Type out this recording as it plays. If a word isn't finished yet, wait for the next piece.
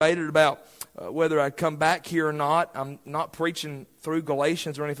debated about whether I'd come back here or not. I'm not preaching through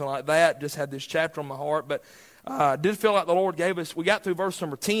Galatians or anything like that. Just had this chapter on my heart. But I did feel like the Lord gave us, we got through verse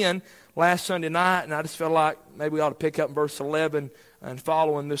number 10 last Sunday night, and I just felt like maybe we ought to pick up in verse 11 and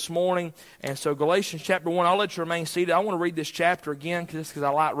following this morning. And so Galatians chapter 1, I'll let you remain seated. I want to read this chapter again just because I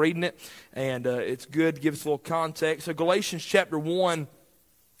like reading it, and it's good to give us a little context. So Galatians chapter 1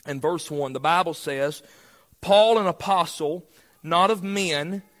 and verse 1, the Bible says, Paul, an apostle, not of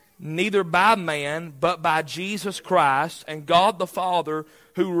men, neither by man, but by Jesus Christ, and God the Father,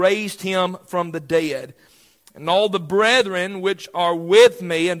 who raised him from the dead. And all the brethren which are with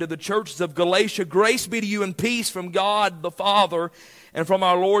me unto the churches of Galatia, grace be to you and peace from God the Father and from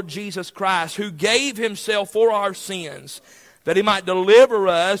our Lord Jesus Christ, who gave himself for our sins, that he might deliver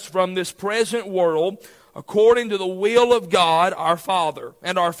us from this present world, according to the will of God our Father,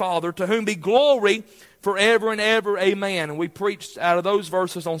 to whom be glory forever and ever, amen. And we preached out of those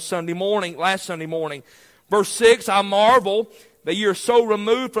verses on last Sunday morning. Verse 6, I marvel that ye are so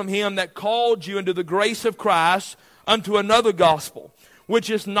removed from him that called you into the grace of Christ unto another gospel, which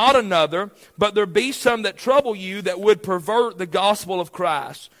is not another, but there be some that trouble you that would pervert the gospel of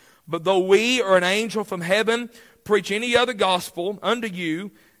Christ. But though we or an angel from heaven preach any other gospel unto you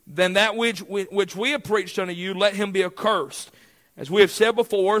than that which we have preached unto you, let him be accursed. As we have said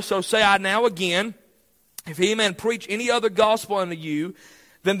before, so say I now again, if any man preach any other gospel unto you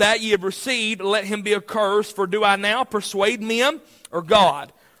than that ye have received, let him be accursed. For do I now persuade men or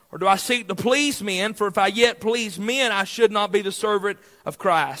God? Or do I seek to please men? For if I yet please men, I should not be the servant of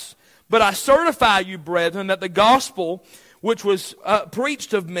Christ. But I certify you, brethren, that the gospel which was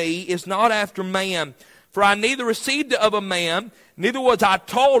preached of me is not after man. For I neither received it of a man, neither was I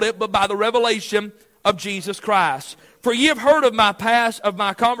taught it, but by the revelation of Jesus Christ. For ye have heard of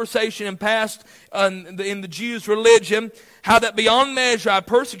my conversation in past in the Jews' religion, how that beyond measure I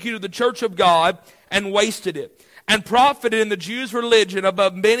persecuted the church of God and wasted it, and profited in the Jews' religion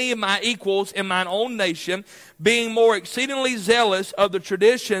above many of my equals in mine own nation, being more exceedingly zealous of the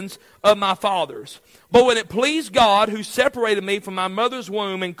traditions of my fathers. But when it pleased God, who separated me from my mother's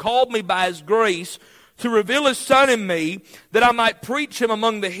womb and called me by his grace, to reveal his Son in me, that I might preach him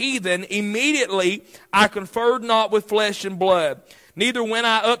among the heathen, immediately I conferred not with flesh and blood. Neither went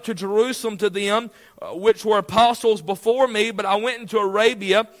I up to Jerusalem to them, which were apostles before me, but I went into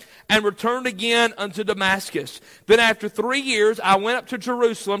Arabia, and returned again unto Damascus. Then after 3 years I went up to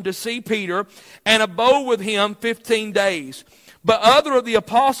Jerusalem to see Peter, and abode with him 15 days. But other of the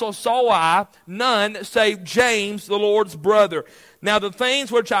apostles saw I none, save James, the Lord's brother. Now the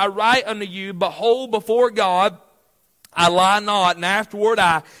things which I write unto you, behold, before God, I lie not. And afterwards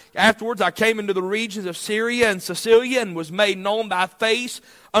I came into the regions of Syria and Cilicia, and was made known by face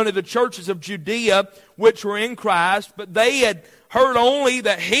unto the churches of Judea, which were in Christ. But they had heard only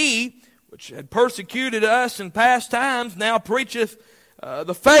that he, which had persecuted us in past times, now preacheth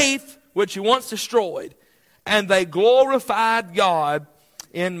the faith which he once destroyed. And they glorified God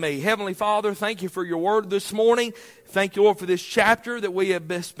in me. Heavenly Father, thank you for your word this morning. Thank you, Lord, for this chapter that we have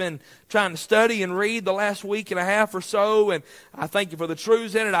been trying to study and read the last week and a half or so. And I thank you for the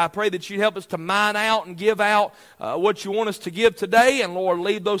truths in it. I pray that you help us to mine out and give out what you want us to give today. And Lord,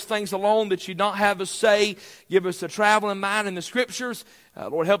 leave those things alone that you don't have us say. Give us a traveling mind in the Scriptures.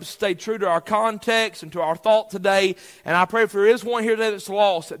 Lord, help us stay true to our context and to our thought today. And I pray if there is one here today that's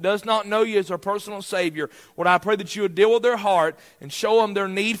lost, that does not know you as their personal Savior, Lord, I pray that you would deal with their heart and show them their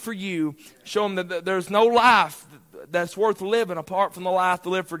need for you. Show them that there's no life that's worth living apart from the life to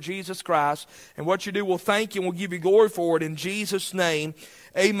live for Jesus Christ. And what you do, we'll thank you and we'll give you glory for it in Jesus' name.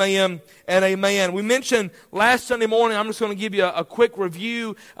 Amen and amen. We mentioned last Sunday morning, I'm just going to give you a quick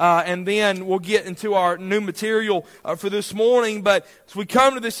review and then we'll get into our new material for this morning. But as we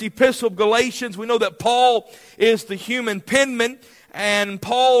come to this epistle of Galatians, we know that Paul is the human penman. And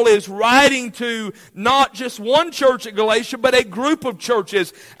Paul is writing to not just one church at Galatia, but a group of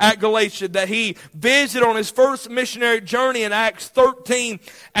churches at Galatia that he visited on his first missionary journey in Acts 13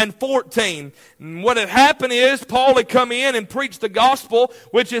 and 14. And what had happened is Paul had come in and preached the gospel,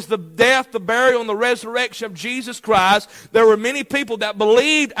 which is the death, the burial, and the resurrection of Jesus Christ. There were many people that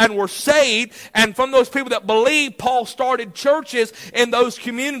believed and were saved. And from those people that believed, Paul started churches in those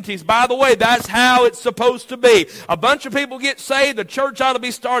communities. By the way, that's how it's supposed to be. A bunch of people get saved. the church ought to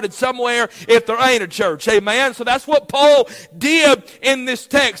be started somewhere if there ain't a church. Amen? So that's what Paul did in this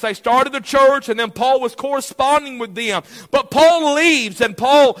text. They started the church, and then Paul was corresponding with them. But Paul leaves, and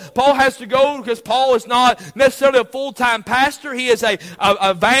Paul has to go because Paul is not necessarily a full-time pastor. He is a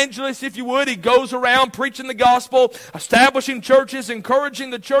evangelist, if you would. He goes around preaching the gospel, establishing churches,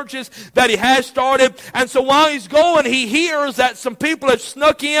 encouraging the churches that he has started. And so while he's going, he hears that some people have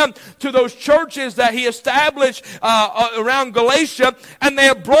snuck in to those churches that he established around Galatia, and they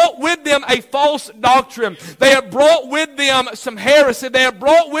have brought with them a false doctrine. They have brought with them some heresy. They have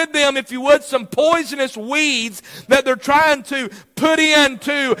brought with them, if you would, some poisonous weeds that they're trying to put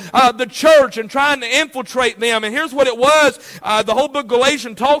into the church and trying to infiltrate them. And here's what it was. The whole book of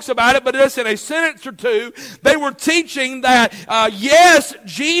Galatians talks about it, but just in a sentence or two, they were teaching that, yes,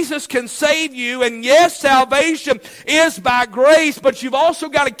 Jesus can save you, and yes, salvation is by grace, but you've also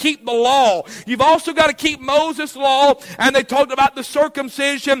got to keep the law. You've also got to keep Moses' law, and they talked about the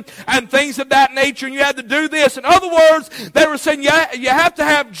circumcision and things of that nature, and you had to do this. In other words, they were saying you have to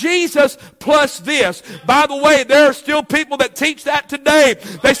have Jesus plus this. By the way, there are still people that teach that today.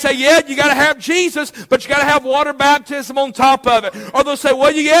 They say, yeah, you got to have Jesus, but you got to have water baptism on top of it. Or they'll say,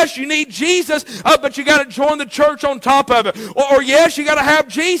 well, yes, you need Jesus, but you got to join the church on top of it. Or yes, you got to have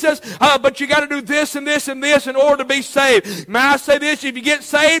Jesus, but you got to do this and this and this in order to be saved. May I say this? If you get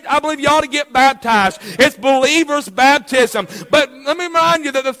saved, I believe you ought to get baptized. It's believers' baptism. But let me remind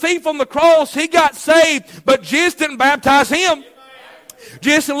you that the thief on the cross, he got saved, but Jesus didn't baptize him.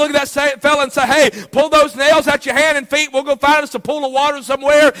 Jesus didn't look at that fella and say, hey, pull those nails out your hand and feet. We'll go find us a pool of water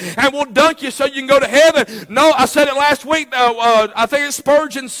somewhere and we'll dunk you so you can go to heaven. No, I said it last week. I think it's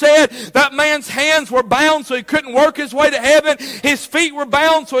Spurgeon said that man's hands were bound so he couldn't work his way to heaven. His feet were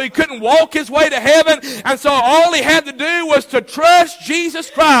bound so he couldn't walk his way to heaven. And so all he had to do was to trust Jesus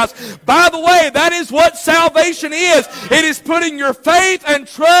Christ. By the way, that is what salvation is. It is putting your faith and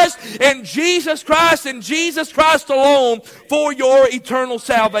trust in Jesus Christ and Jesus Christ alone for your eternal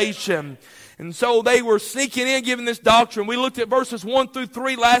salvation. And so they were sneaking in, giving this doctrine. We looked at verses 1 through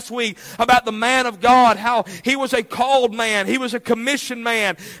 3 last week about the man of God, how he was a called man. He was a commissioned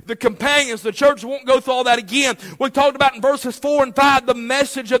man. The companions, the church won't go through all that again. We talked about in verses 4 and 5 the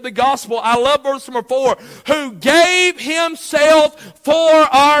message of the gospel. I love verse number 4. Who gave himself for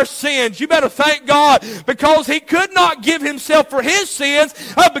our sins. You better thank God, because he could not give himself for his sins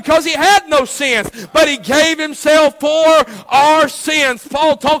because he had no sins. But he gave himself for our sins.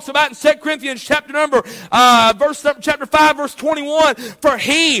 Paul talks about in 2 Corinthians chapter 5 verse 21, for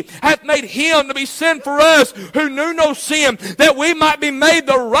he hath made him to be sin for us who knew no sin, that we might be made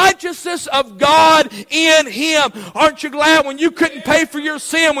the righteousness of God in him. Aren't you glad when you couldn't pay for your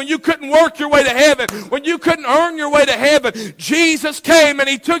sin, when you couldn't work your way to heaven, when you couldn't earn your way to heaven, Jesus came and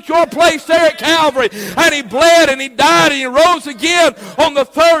he took your place there at Calvary, and he bled and he died and he rose again on the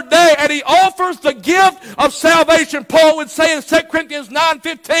third day, and he offers the gift of salvation. Paul would say in 2 Corinthians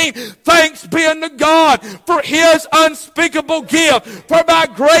 9:15, thanks be unto God for his unspeakable gift. For by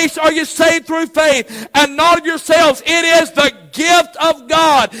grace are you saved through faith, and not of yourselves. It is the gift of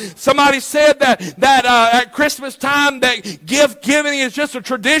God. Somebody said that at Christmas time that gift giving is just a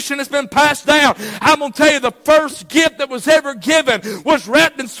tradition that's been passed down. I'm going to tell you, the first gift that was ever given was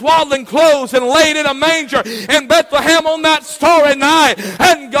wrapped in swaddling clothes and laid in a manger in Bethlehem on that starry night.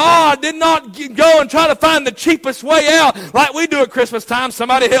 And God did not go and try to find the cheapest way out like we do at Christmas time.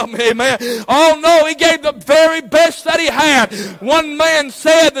 Somebody help me, amen. Oh no, he gave the very best that he had. One man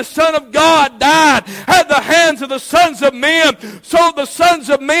said the Son of God died at the hands of the sons of men, so the sons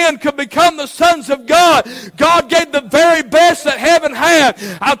of men could become the sons of God. God gave the very best that heaven had.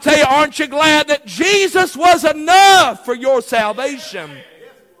 I'll tell you, aren't you glad that Jesus was enough for your salvation?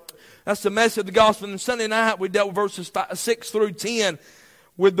 That's the message of the gospel. And Sunday night we dealt with verses 6 through 10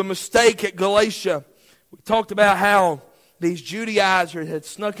 with the mistake at Galatia. We talked about how these Judaizers had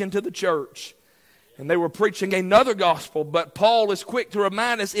snuck into the church and they were preaching another gospel, but Paul is quick to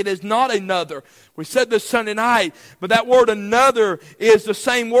remind us it is not another. We said this Sunday night, but that word another is the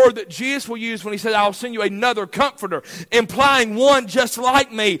same word that Jesus will use when he said, I'll send you another comforter, implying one just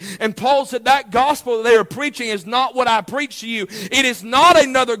like me. And Paul said that gospel that they are preaching is not what I preach to you. It is not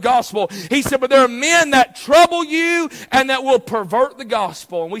another gospel. He said, but there are men that trouble you and that will pervert the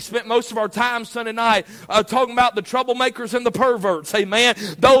gospel. And we spent most of our time Sunday night talking about the troublemakers and the perverts. Amen.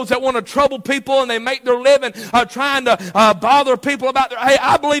 Those that want to trouble people and they make make their living trying to bother people about their... Hey,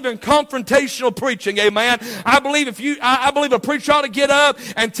 I believe in confrontational preaching, amen. I believe a preacher ought to get up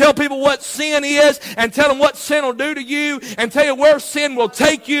and tell people what sin is and tell them what sin will do to you and tell you where sin will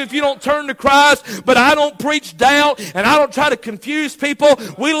take you if you don't turn to Christ. But I don't preach doubt and I don't try to confuse people.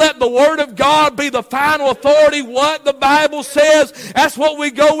 We let the Word of God be the final authority. What the Bible says, that's what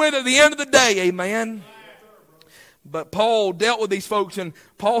we go with at the end of the day, amen. But Paul dealt with these folks, and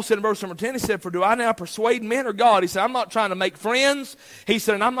Paul said in verse number 10, he said, "For do I now persuade men or God?" He said, "I'm not trying to make friends." He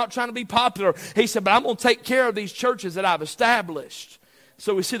said, "And I'm not trying to be popular." He said, "But I'm going to take care of these churches that I've established."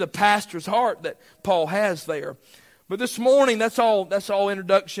 So we see the pastor's heart that Paul has there. But this morning, that's all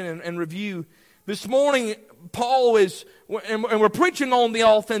introduction and review. This morning, Paul is, and we're preaching on the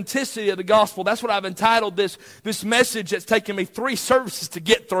authenticity of the gospel. That's what I've entitled this message that's taken me 3 services to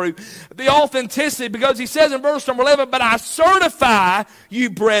get through. The authenticity, because he says in verse number 11, "But I certify you,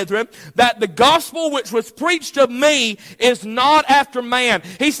 brethren, that the gospel which was preached of me is not after man."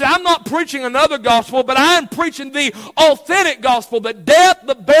 He said, I'm not preaching another gospel, but I am preaching the authentic gospel, the death,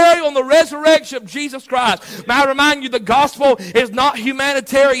 the burial, and the resurrection of Jesus Christ. May I remind you, the gospel is not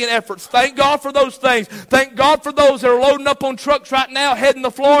humanitarian efforts. Thank God for those things. Thank God for those that are loading up on trucks right now heading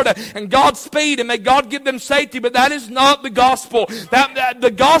to Florida, and Godspeed, and may God give them safety. But that is not the gospel.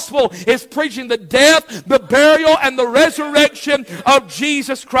 The gospel is preaching the death, the burial, and the resurrection of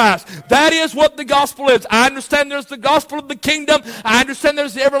Jesus Christ. That is what the gospel is. I understand there's the gospel of the kingdom. I understand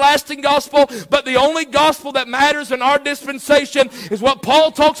there's the everlasting gospel. But the only gospel that matters in our dispensation is what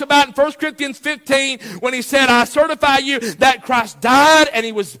Paul talks about in 1 Corinthians 15 when he said, "I certify you that Christ died and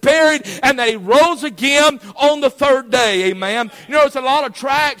he was buried and that he rose again on the 3rd day." Amen. You know, there's a lot of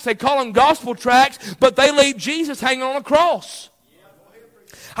tracts, they call them gospel tracts, but they leave Jesus hanging on a cross.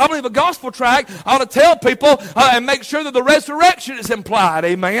 I believe a gospel tract ought to tell people and make sure that the resurrection is implied.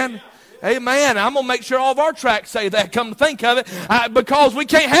 Amen. Amen. I'm going to make sure all of our tracts say that, come to think of it, because we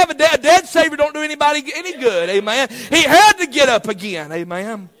can't have a dead Savior don't do anybody any good. Amen. He had to get up again.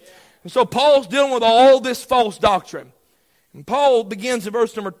 Amen. And so Paul's dealing with all this false doctrine. And Paul begins in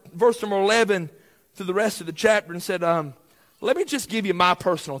verse number 11 through the rest of the chapter and said, let me just give you my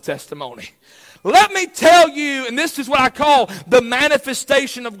personal testimony. Let me tell you, and this is what I call the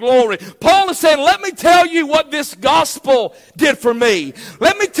manifestation of glory. Paul is saying, let me tell you what this gospel did for me.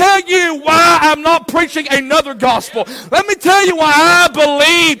 Let me tell you why I'm not preaching another gospel. Let me tell you why I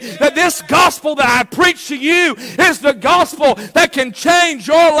believe that this gospel that I preach to you is the gospel that can change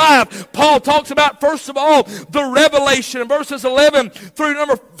your life. Paul talks about, first of all, the revelation. In verses 11 through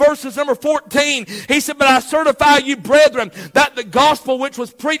verses number 14, he said, "But I certify you, brethren, that the gospel which was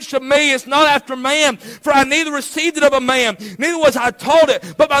preached to me is not after man, for I neither received it of a man, neither was I taught it,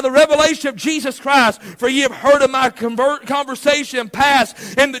 but by the revelation of Jesus Christ. For ye have heard of my conversation past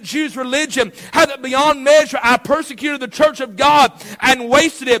in the Jews' religion, how that beyond measure I persecuted the church of God, and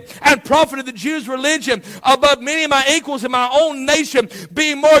wasted it, and profited the Jews' religion above many of my equals in my own nation,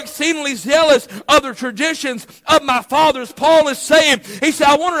 being more exceedingly zealous of the traditions of my fathers." Paul is saying, he said,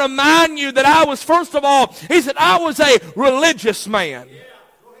 I want to remind you that I was, first of all, he said, I was a religious man.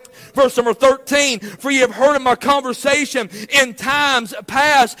 Verse number 13, "For ye have heard of my conversation in times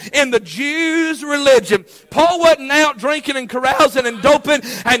past in the Jews' religion." Paul wasn't out drinking and carousing and doping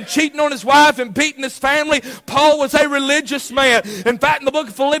and cheating on his wife and beating his family. Paul was a religious man. In fact, in the book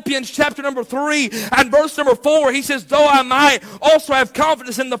of Philippians chapter number 3 and verse number 4, he says, "Though I might also have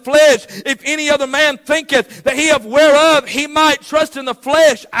confidence in the flesh, if any other man thinketh that he have whereof he might trust in the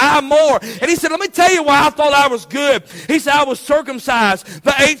flesh, I more." And he said, let me tell you why I thought I was good. He said, "I was circumcised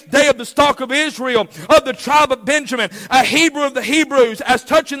the 8th day of the stock of Israel, of the tribe of Benjamin, a Hebrew of the Hebrews, as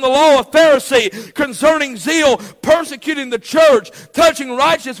touching the law of Pharisee, concerning zeal, persecuting the church, touching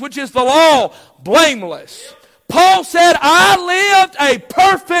righteousness, which is the law, blameless." Paul said, I lived a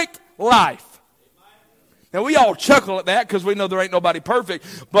perfect life. Now we all chuckle at that because we know there ain't nobody perfect,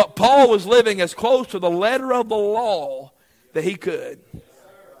 but Paul was living as close to the letter of the law that he could.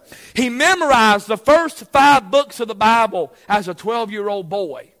 He memorized the first 5 books of the Bible as a 12-year-old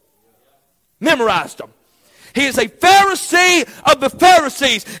boy. Memorized them. He is a Pharisee of the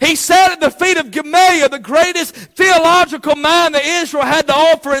Pharisees. He sat at the feet of Gamaliel, the greatest theological mind that Israel had to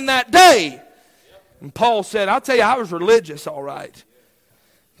offer in that day. And Paul said, I'll tell you, I was religious, all right.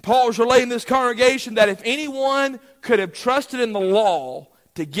 Paul was relating to this congregation that if anyone could have trusted in the law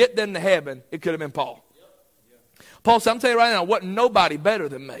to get them to heaven, it could have been Paul. Paul said, I'm telling you right now, wasn't nobody better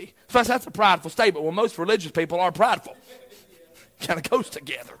than me. So that's a prideful statement. Well, most religious people are prideful. Kind of goes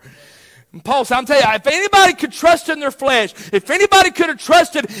together. And Paul said, I'm telling you, if anybody could trust in their flesh, if anybody could have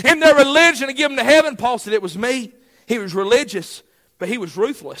trusted in their religion to give them to heaven, Paul said, it was me. He was religious, but he was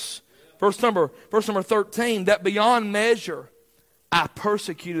ruthless. Verse number 13, that beyond measure I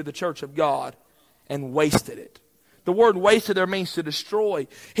persecuted the church of God and wasted it. The word wasted there means to destroy.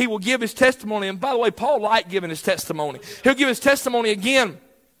 He will give his testimony. And by the way, Paul liked giving his testimony. He'll give his testimony again.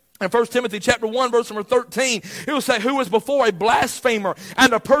 In 1 Timothy chapter 1, verse number 13, he will say, who was before a blasphemer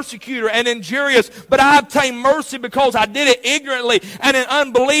and a persecutor and injurious, but I obtained mercy because I did it ignorantly and in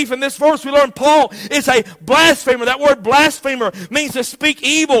unbelief. In this verse we learn Paul is a blasphemer. That word blasphemer means to speak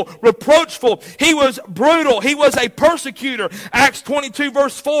evil, reproachful. He was brutal. He was a persecutor. Acts 22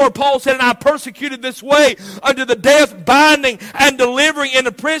 verse 4, Paul said, and I persecuted this way unto the death, binding and delivering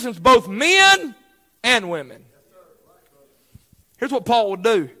into prisons both men and women. Here's what Paul would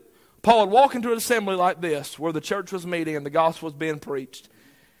do. Paul would walk into an assembly like this where the church was meeting and the gospel was being preached.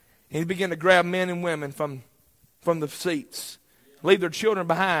 And he'd begin to grab men and women from the seats, leave their children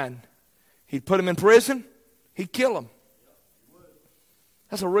behind. He'd put them in prison. He'd kill them.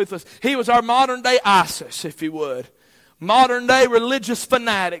 That's a ruthless. He was our modern day ISIS, if you would. Modern day religious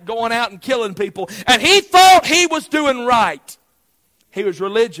fanatic going out and killing people. And he thought he was doing right. He was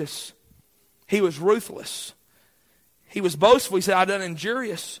religious. He was ruthless. He was boastful. He said, I done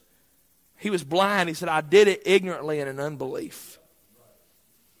injurious. He was blind. He said, I did it ignorantly and in unbelief.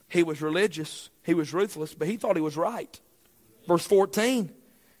 He was religious. He was ruthless, but he thought he was right. Verse 14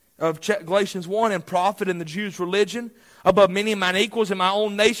 of Galatians 1, and profit in the Jews' religion above many of mine equals in my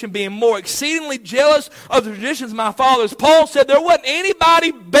own nation, being more exceedingly jealous of the traditions of my fathers. Paul said there wasn't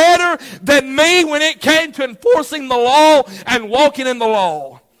anybody better than me when it came to enforcing the law and walking in the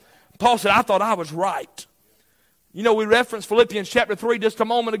law. Paul said, I thought I was right. You know, we referenced Philippians chapter 3 just a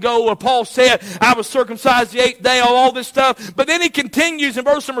moment ago where Paul said, I was circumcised the 8th day, all this stuff. But then he continues in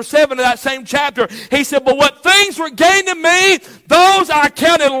verse number 7 of that same chapter. He said, but what things were gained to me, those I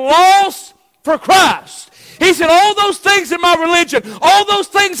counted loss for Christ. He said, all those things in my religion, all those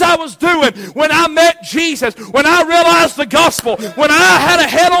things I was doing when I met Jesus, when I realized the gospel, when I had a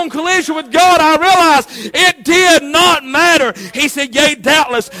head-on collision with God, I realized it did not matter. He said, yea,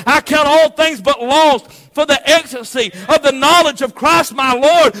 doubtless, I count all things but lost for the excellency of the knowledge of Christ my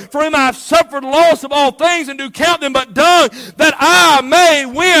Lord, for whom I have suffered loss of all things, and do count them but dung, that I may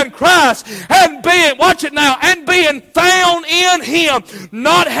win Christ, and being, watch it now, and being found in him,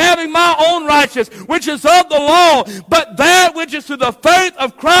 not having my own righteousness, which is of the law, but that which is through the faith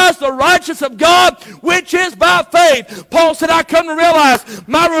of Christ, the righteousness of God, which is by faith. Paul said, I come to realize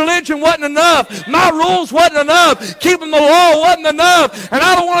my religion wasn't enough, my rules wasn't enough, keeping the law wasn't enough, and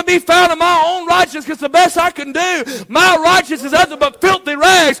I don't want to be found in my own righteousness, because the best I can do, my righteousness is nothing but filthy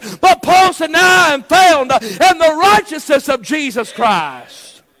rags. But Paul said, now I am found in the righteousness of Jesus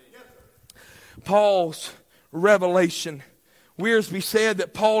Christ. Paul's revelation. Wiersbe said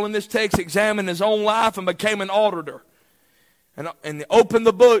that Paul in this text examined his own life and became an auditor. And opened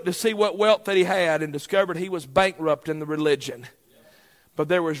the book to see what wealth that he had and discovered he was bankrupt in the religion. But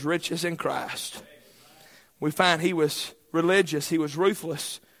there was riches in Christ. We find he was religious. He was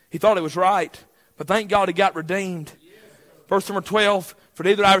ruthless. He thought it was right. But thank God he got redeemed. Verse number 12, for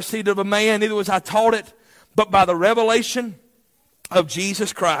neither I received it of a man, neither was I taught it, but by the revelation of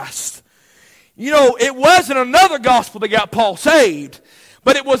Jesus Christ. You know, it wasn't another gospel that got Paul saved,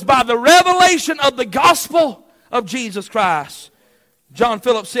 but it was by the revelation of the gospel of Jesus Christ. John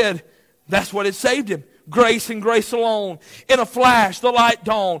Phillips said, that's what had saved him. Grace and grace alone. In a flash, the light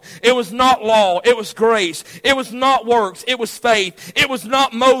dawned. It was not law, it was grace. It was not works, it was faith. It was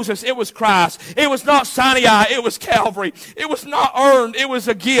not Moses, it was Christ. It was not Sinai, it was Calvary. It was not earned, it was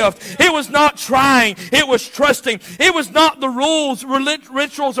a gift. It was not trying, it was trusting. It was not the rules,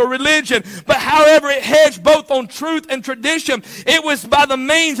 rituals, or religion, but however it hedged both on truth and tradition. It was by the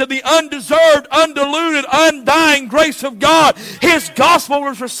means of the undeserved, undiluted, undying grace of God. His gospel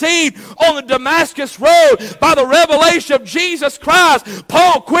was received on the Damascus Road by the revelation of Jesus Christ.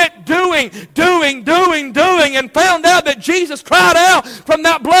 Paul quit doing, and found out that Jesus cried out from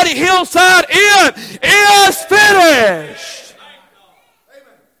that bloody hillside, it is finished.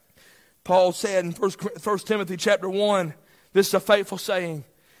 Paul said in 1 Timothy chapter 1, this is a faithful saying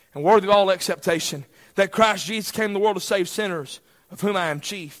and worthy of all acceptation, that Christ Jesus came in the world to save sinners, of whom I am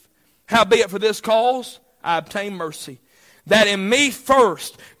chief. Howbeit for this cause I obtain mercy, that in me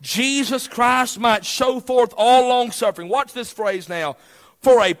first Jesus Christ might show forth all long-suffering. Watch this phrase now.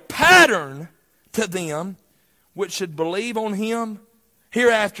 For a pattern to them which should believe on him,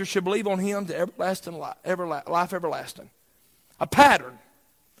 hereafter should believe on him to everlasting life everlasting. A pattern.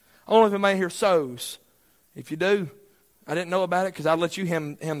 I don't know if anybody here sews. If you do, I didn't know about it because I'd let you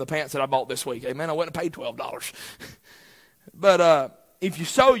hem the pants that I bought this week. Amen. I wouldn't have paid $12. But if you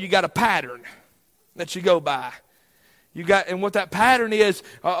sew, you got a pattern that you go by. And what that pattern is,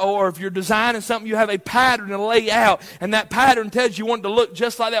 or if you're designing something, you have a pattern to lay out, and that pattern tells you want it to look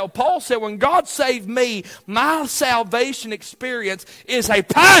just like that. Well, Paul said, when God saved me, my salvation experience is a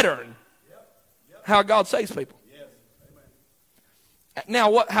pattern. How God saves people.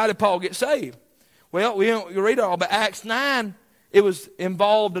 Now, how did Paul get saved? Well, we don't read it all, but Acts 9, it was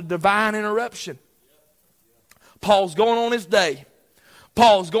involved a divine interruption. Paul's going on his day.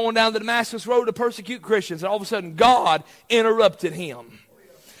 Paul's going down the Damascus road to persecute Christians, and all of a sudden God interrupted him.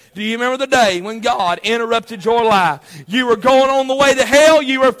 Do you remember the day when God interrupted your life? You were going on the way to hell,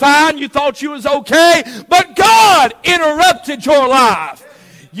 you were fine, you thought you was okay, but God interrupted your life.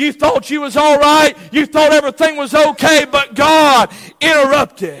 You thought you was all right, you thought everything was okay, but God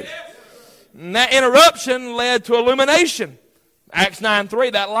interrupted. And that interruption led to illumination. Acts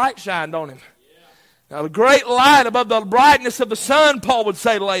 9:3, that light shined on him. Now, the great light above the brightness of the sun, Paul would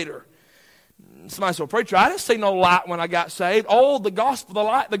say later. Somebody said, preacher, I didn't see no light when I got saved. Oh, the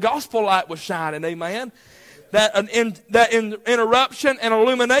gospel light was shining, amen. That interruption and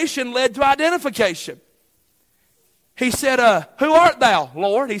illumination led to identification. He said, who art thou,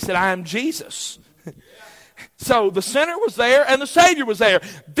 Lord? He said, I am Jesus. So the sinner was there and the Savior was there.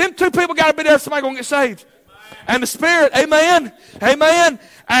 Them two people got to be there, somebody going to get saved. And the Spirit, amen, amen.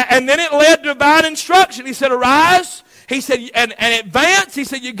 And then it led to divine instruction. He said, arise. He said, and advance. He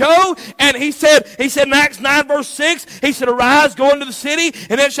said, you go. And he said in Acts 9 verse 6, he said, arise, go into the city,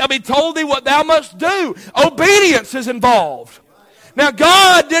 and it shall be told thee what thou must do. Obedience is involved. Now,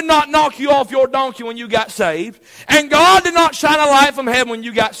 God did not knock you off your donkey when you got saved. And God did not shine a light from heaven when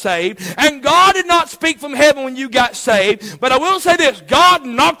you got saved. And God did not speak from heaven when you got saved. But I will say this, God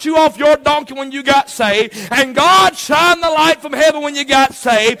knocked you off your donkey when you got saved. And God shined the light from heaven when you got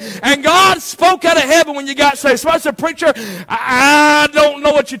saved. And God spoke out of heaven when you got saved. Somebody said, preacher, I don't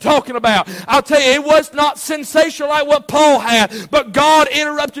know what you're talking about. I'll tell you, it was not sensational like what Paul had. But God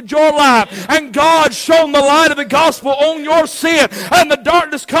interrupted your life. And God shone the light of the gospel on your sin. And the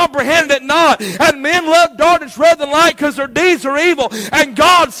darkness comprehended it not. And men love darkness rather than light because their deeds are evil. And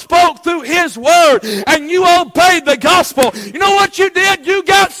God spoke through His word. And you obeyed the gospel. You know what you did? You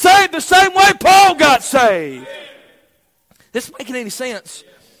got saved the same way Paul got saved. This making any sense?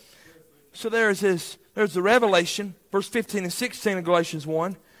 So there's the revelation. Verse 15 and 16 of Galatians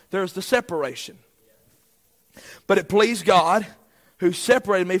 1. There's the separation. But it pleased God, who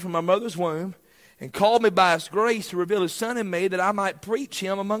separated me from my mother's womb, and called me by His grace to reveal His Son in me, that I might preach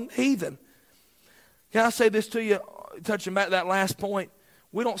Him among the heathen. Can I say this to you, touching back to that last point?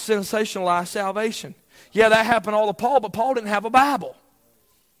 We don't sensationalize salvation. Yeah, that happened all to Paul, but Paul didn't have a Bible.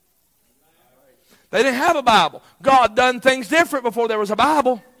 They didn't have a Bible. God done things different before there was a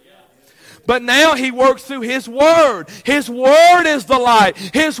Bible. But now He works through His Word. His Word is the light.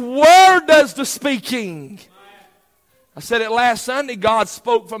 His Word does the speaking. I said it last Sunday, God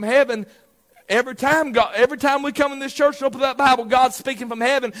spoke from heaven. Every time we come in this church and open that Bible, God's speaking from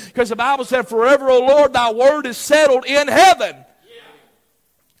heaven, because the Bible said, forever, O Lord, thy word is settled in heaven. Yeah.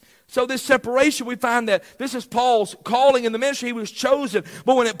 So this separation, we find that this is Paul's calling in the ministry. He was chosen.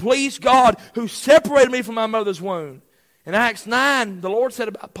 But when it pleased God, who separated me from my mother's womb. In Acts 9, the Lord said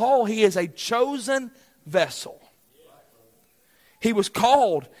about Paul, he is a chosen vessel. He was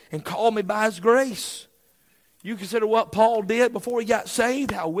called and called me by His grace. You consider what Paul did before he got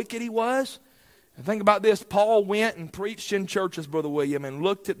saved, how wicked he was. And think about this. Paul went and preached in churches, Brother William, and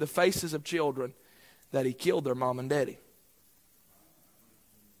looked at the faces of children that he killed their mom and daddy.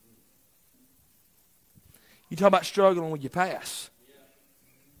 You talk about struggling with your past.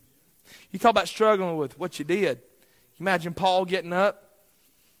 You talk about struggling with what you did. Imagine Paul getting up,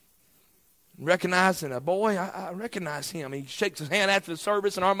 recognizing a boy. I recognize him. He shakes his hand after the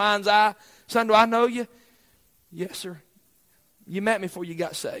service in our mind's eye. Son, do I know you? Yes, sir. You met me before you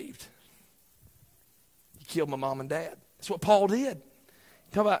got saved. You killed my mom and dad. That's what Paul did.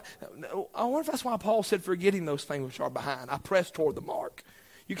 Talk about, I wonder if that's why Paul said, forgetting those things which are behind. I press toward the mark.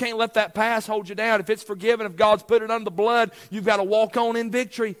 You can't let that past hold you down. If it's forgiven, if God's put it under the blood, you've got to walk on in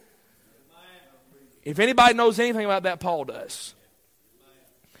victory. If anybody knows anything about that, Paul does.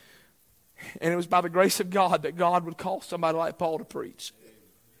 And it was by the grace of God that God would call somebody like Paul to preach.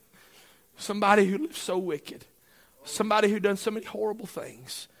 Somebody who lived so wicked. Somebody who done so many horrible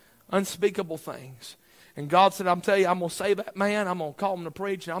things. Unspeakable things. And God said, I'm telling you, I'm going to save that man. I'm going to call him to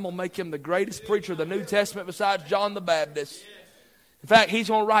preach. And I'm going to make him the greatest preacher of the New Testament besides John the Baptist. In fact, he's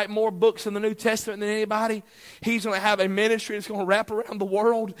going to write more books in the New Testament than anybody. He's going to have a ministry that's going to wrap around the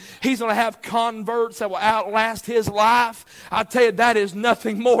world. He's going to have converts that will outlast his life. I tell you, that is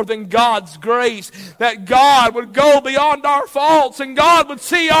nothing more than God's grace. That God would go beyond our faults and God would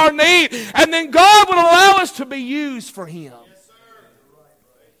see our need. And then God would allow us to be used for Him.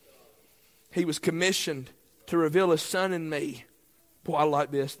 He was commissioned to reveal His Son in me. Boy, I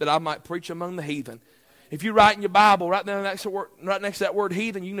like this. That I might preach among the heathen. If you write in your Bible, right next to that word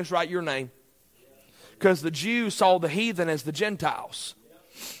heathen, you can just write your name. Because the Jews saw the heathen as the Gentiles.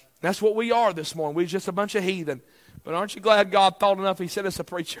 That's what we are this morning. We're just a bunch of heathen. But aren't you glad God thought enough? He sent us a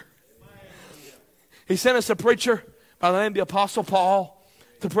preacher. He sent us a preacher by the name of the Apostle Paul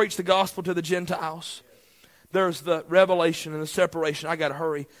to preach the gospel to the Gentiles. There's the revelation and the separation. I got to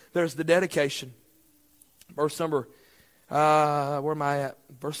hurry. There's the dedication. Verse number... where am I at?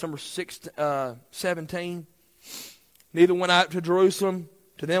 Verse number 17. Neither went I up to Jerusalem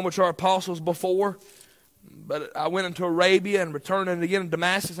to them which are apostles before, but I went into Arabia and returned and again to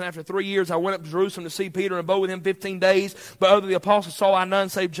Damascus. And after 3 years I went up to Jerusalem to see Peter and abode with him 15 days. But other the apostles saw I none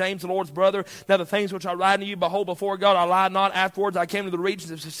save James the Lord's brother. Now the things which I write unto you, behold, before God I lied not. Afterwards I came to the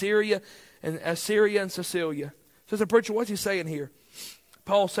regions of Assyria and Cilicia. So the preacher, what's he saying here?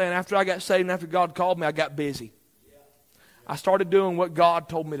 Paul's saying after I got saved and after God called me, I got busy. I started doing what God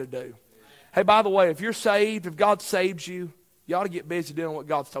told me to do. Hey, by the way, if you're saved, if God saved you, you ought to get busy doing what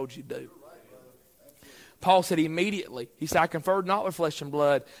God's told you to do. Paul said immediately, he said, I conferred not with flesh and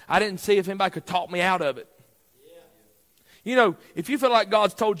blood. I didn't see if anybody could talk me out of it. You know, if you feel like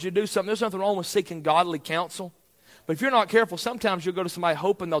God's told you to do something, there's nothing wrong with seeking godly counsel. But if you're not careful, sometimes you'll go to somebody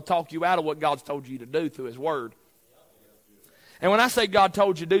hoping they'll talk you out of what God's told you to do through His Word. And when I say God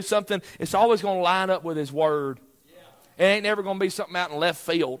told you to do something, it's always going to line up with His Word. It ain't never going to be something out in left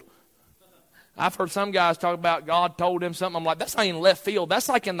field. I've heard some guys talk about God told them something. I'm like, that's not in left field. That's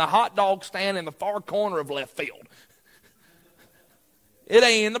like in the hot dog stand in the far corner of left field. It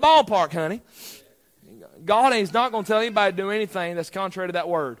ain't in the ballpark, honey. God is not going to tell anybody to do anything that's contrary to that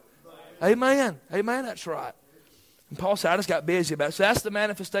word. Amen. Amen, that's right. And Paul said, I just got busy about it. So that's the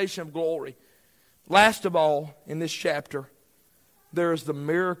manifestation of glory. Last of all, in this chapter, there is the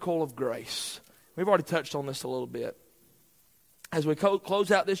miracle of grace. We've already touched on this a little bit. As we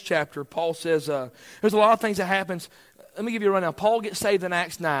close out this chapter, Paul says there's a lot of things that happens. Let me give you a rundown. Paul gets saved in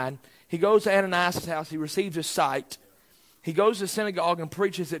Acts 9. He goes to Ananias' house. He receives his sight. He goes to the synagogue and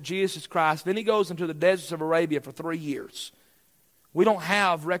preaches that Jesus is Christ. Then he goes into the deserts of Arabia for 3 years. We don't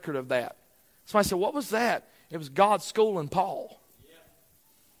have record of that. Somebody said, what was that? It was God schooling Paul.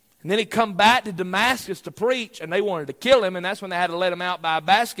 And then he come back to Damascus to preach, and they wanted to kill him, and that's when they had to let him out by a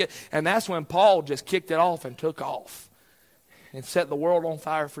basket. And that's when Paul just kicked it off and took off and set the world on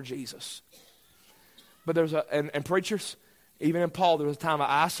fire for Jesus. But there's and preachers, even in Paul, there was a time of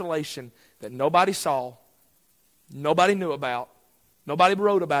isolation that nobody saw, nobody knew about, nobody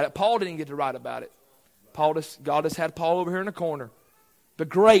wrote about it. Paul didn't get to write about it. God just had Paul over here in the corner, the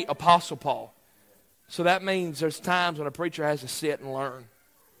great Apostle Paul. So that means there's times when a preacher has to sit and learn.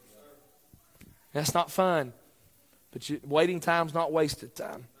 That's not fun, but waiting time's not wasted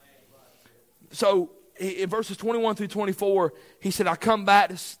time. So in verses 21 through 24, he said, I come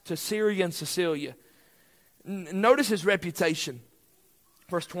back to Syria and Cilicia. Notice his reputation.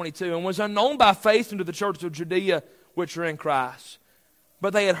 Verse 22, and was unknown by faith unto the churches of Judea which are in Christ.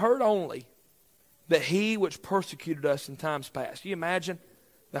 But they had heard only that he which persecuted us in times past. Can you imagine?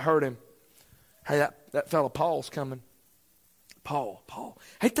 They heard him. Hey, that fellow Paul's coming. Paul.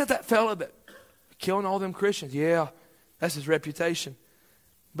 Ain't that fellow that killing all them Christians? Yeah, that's his reputation.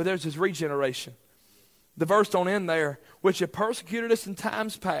 But there's his regeneration. The verse don't end there. Which have persecuted us in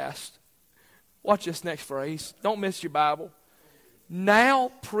times past. Watch this next phrase. Don't miss your Bible.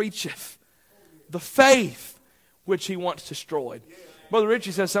 Now preacheth the faith which he once destroyed. Brother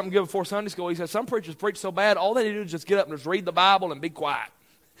Richie says something good before Sunday school. He says some preachers preach so bad, all they do is just get up and just read the Bible and be quiet.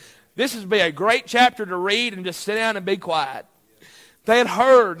 This would be a great chapter to read and just sit down and be quiet. They had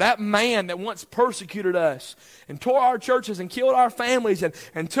heard that man that once persecuted us and tore our churches and killed our families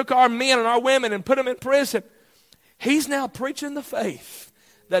and took our men and our women and put them in prison. He's now preaching the faith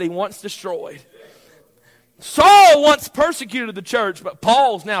that he once destroyed. Saul once persecuted the church, but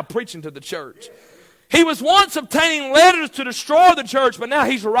Paul's now preaching to the church. He was once obtaining letters to destroy the church, but now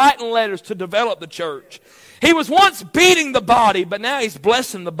he's writing letters to develop the church. He was once beating the body, but now he's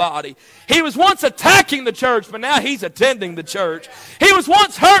blessing the body. He was once attacking the church, but now he's attending the church. He was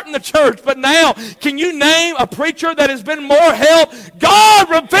once hurting the church, but now, can you name a preacher that has been more help? God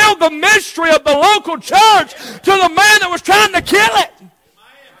revealed the mystery of the local church to the man that was trying to kill it.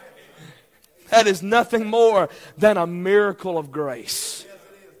 That is nothing more than a miracle of grace.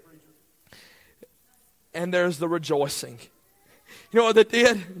 And there's the rejoicing. You know what they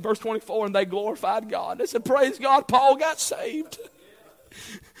did? Verse 24, and they glorified God. They said, praise God, Paul got saved.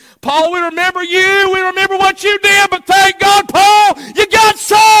 Paul, we remember you. We remember what you did, but thank God, Paul, you got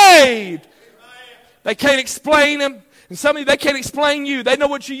saved. They can't explain him. And some of you, they can't explain you. They know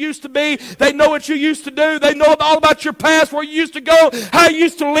what you used to be. They know what you used to do. They know all about your past, where you used to go, how you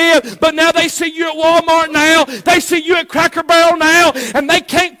used to live. But now they see you at Walmart now. They see you at Cracker Barrel now. And they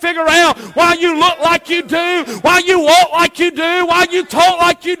can't figure out why you look like you do, why you walk like you do, why you talk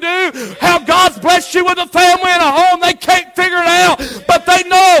like you do, how God's blessed you with a family and a home. They can't figure it out. But they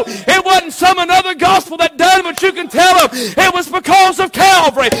know it wasn't some another gospel that done it, but you can tell them it was because of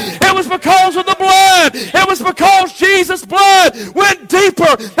Calvary. It was because of the blood. It was because Jesus' blood went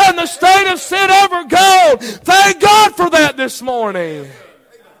deeper than the stain of sin ever gold. Thank God for that this morning.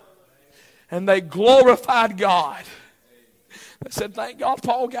 And they glorified God. They said, thank God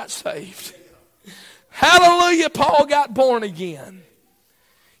Paul got saved. Hallelujah, Paul got born again.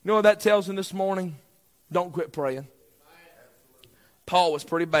 You know what that tells him this morning? Don't quit praying. Paul was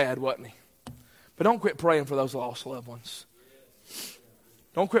pretty bad, wasn't he? But don't quit praying for those lost loved ones.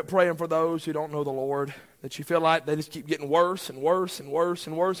 Don't quit praying for those who don't know the Lord, that you feel like they just keep getting worse and worse and worse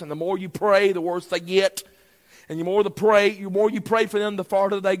and worse. And the more you pray, the worse they get. And the more you pray for them, the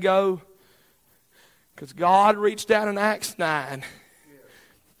farther they go. Because God reached out in Acts 9.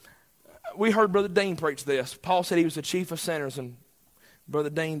 We heard Brother Dean preach this. Paul said he was the chief of sinners. And Brother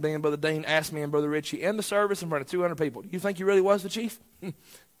Dean asked me and Brother Richie in the service in front of 200 people, do you think he really was the chief? And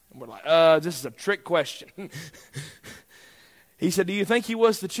we're like, this is a trick question. He said, do you think he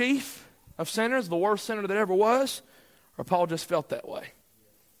was the chief of sinners, the worst sinner that ever was? Or Paul just felt that way?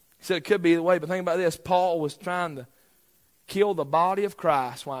 He said it could be either way, but think about this. Paul was trying to kill the body of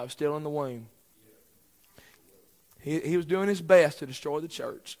Christ while it was still in the womb. He was doing his best to destroy the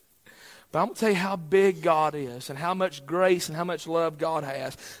church. But I'm going to tell you how big God is and how much grace and how much love God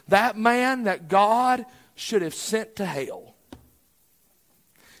has. That man that God should have sent to hell,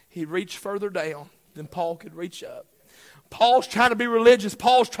 he reached further down than Paul could reach up. Paul's trying to be religious.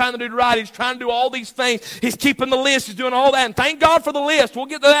 Paul's trying to do right. He's trying to do all these things. He's keeping the list. He's doing all that. And thank God for the list. We'll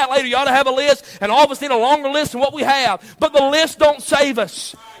get to that later. You ought to have a list. And all of us need a longer list than what we have. But the list don't save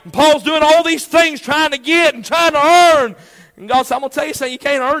us. And Paul's doing all these things, trying to get and trying to earn. And God said, I'm going to tell you something. You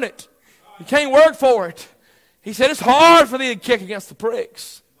can't earn it. You can't work for it. He said, it's hard for thee to kick against the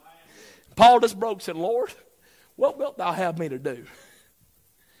pricks. Paul just broke and said, Lord, what wilt thou have me to do?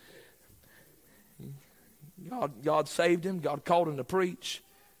 God saved him. God called him to preach,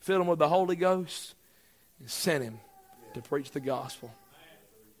 filled him with the Holy Ghost, and sent him to preach the gospel.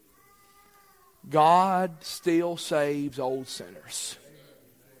 God still saves old sinners.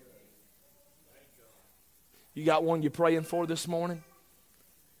 You got one you're praying for this morning?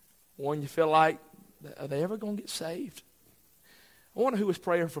 One you feel like, are they ever going to get saved? I wonder who was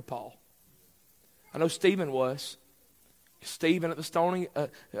praying for Paul. I know Stephen was. Stephen at the stoning,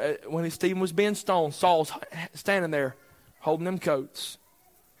 when Stephen was being stoned, Saul's standing there holding them coats.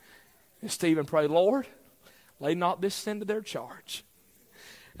 And Stephen prayed, Lord, lay not this sin to their charge.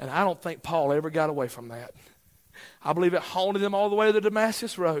 And I don't think Paul ever got away from that. I believe it haunted him all the way to the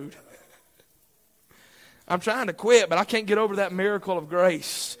Damascus Road. I'm trying to quit, but I can't get over that miracle of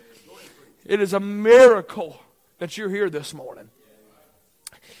grace. It is a miracle that you're here this morning.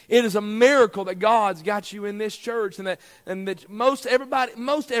 It is a miracle that God's got you in this church, and that most everybody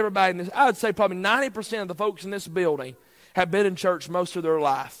in this, I would say probably 90% of the folks in this building have been in church most of their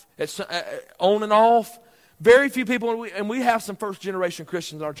life. It's on and off. Very few people, and we have some first generation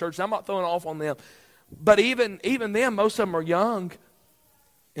Christians in our church. I'm not throwing off on them, but even them, most of them are young,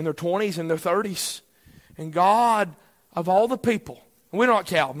 in their 20s and their 30s. And God, of all the people, and we're not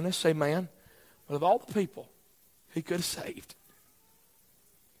Calvinists, amen, but of all the people He could have saved,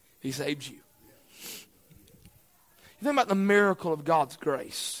 He saved you. You think about the miracle of God's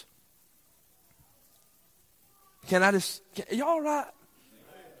grace. Are y'all all right?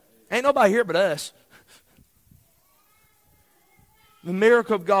 Ain't nobody here but us. The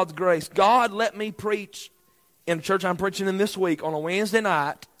miracle of God's grace. God let me preach in the church I'm preaching in this week on a Wednesday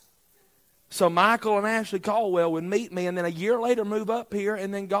night. So Michael and Ashley Caldwell would meet me, and then a year later move up here,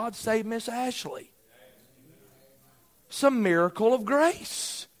 and then God saved Miss Ashley. It's a miracle of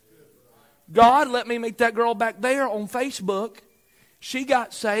grace. God let me meet that girl back there on Facebook. She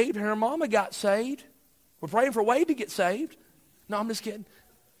got saved, and her mama got saved. We're praying for Wade to get saved. No, I'm just kidding.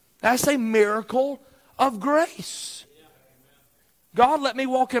 That's a miracle of grace. God let me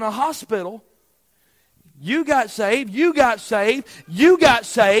walk in a hospital. You got saved. You got saved. You got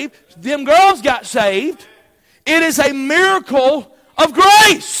saved. Them girls got saved. It is a miracle of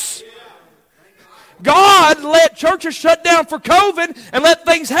grace. God let churches shut down for COVID and let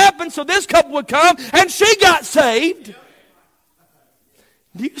things happen so this couple would come and she got saved.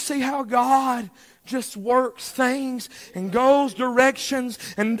 Do you see how God just works things and goes directions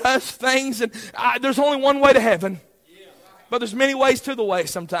and does things? And there's only one way to heaven. But there's many ways to the way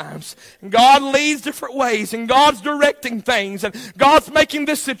sometimes. And God leads different ways. And God's directing things. And God's making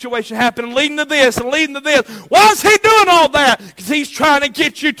this situation happen and leading to this and leading to this. Why is He doing all that? Because He's trying to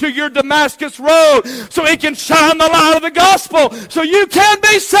get you to your Damascus road so He can shine the light of the gospel so you can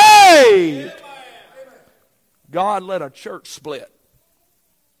be saved. God let a church split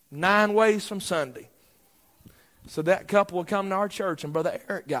 9 ways from Sunday so that couple would come to our church and Brother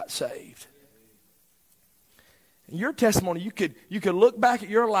Eric got saved. Your testimony, you could look back at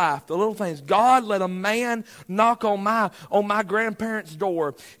your life, the little things. God let a man knock on my grandparents'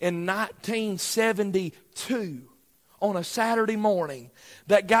 door in 1972 on a Saturday morning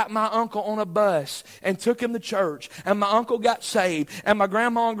that got my uncle on a bus and took him to church. And my uncle got saved. And my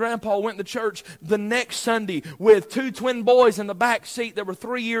grandma and grandpa went to church the next Sunday with 2 twin boys in the back seat that were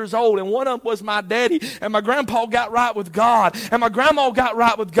 3 years old. And one of them was my daddy. And my grandpa got right with God. And my grandma got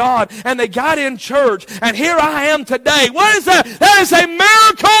right with God. And they got in church. And here I am today. What is that? That is a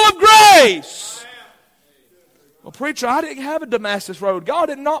miracle of grace. Well, preacher, I didn't have a Damascus road. God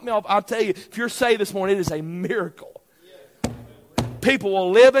didn't knock me off. I'll tell you, if you're saved this morning, it is a miracle. People will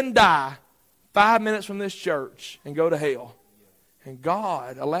live and die 5 minutes from this church and go to hell. And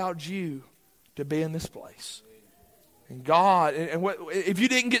God allowed you to be in this place. And God, if you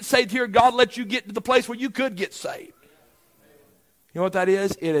didn't get saved here, God let you get to the place where you could get saved. You know what that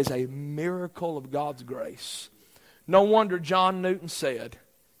is? It is a miracle of God's grace. No wonder John Newton said,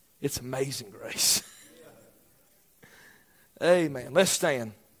 it's amazing grace. Amen. Let's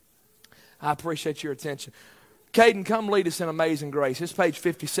stand. I appreciate your attention. Caden, come lead us in Amazing Grace. It's page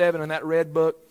 57 in that red book.